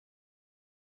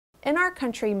In our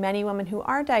country, many women who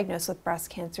are diagnosed with breast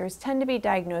cancers tend to be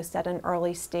diagnosed at an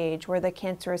early stage where the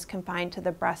cancer is confined to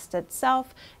the breast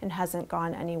itself and hasn't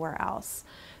gone anywhere else.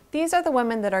 These are the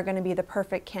women that are going to be the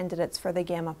perfect candidates for the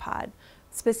GammaPod,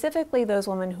 specifically those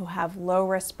women who have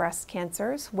low-risk breast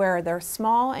cancers where they're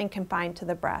small and confined to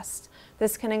the breast.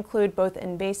 This can include both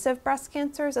invasive breast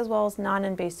cancers as well as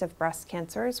non-invasive breast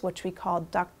cancers, which we call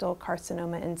ductal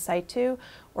carcinoma in situ,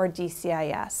 or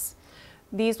DCIS.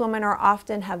 These women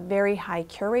often have very high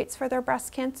cure rates for their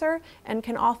breast cancer and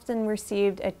can often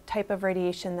receive a type of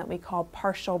radiation that we call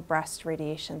partial breast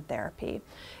radiation therapy.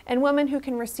 And women who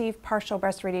can receive partial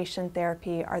breast radiation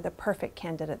therapy are the perfect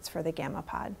candidates for the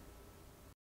GammaPod.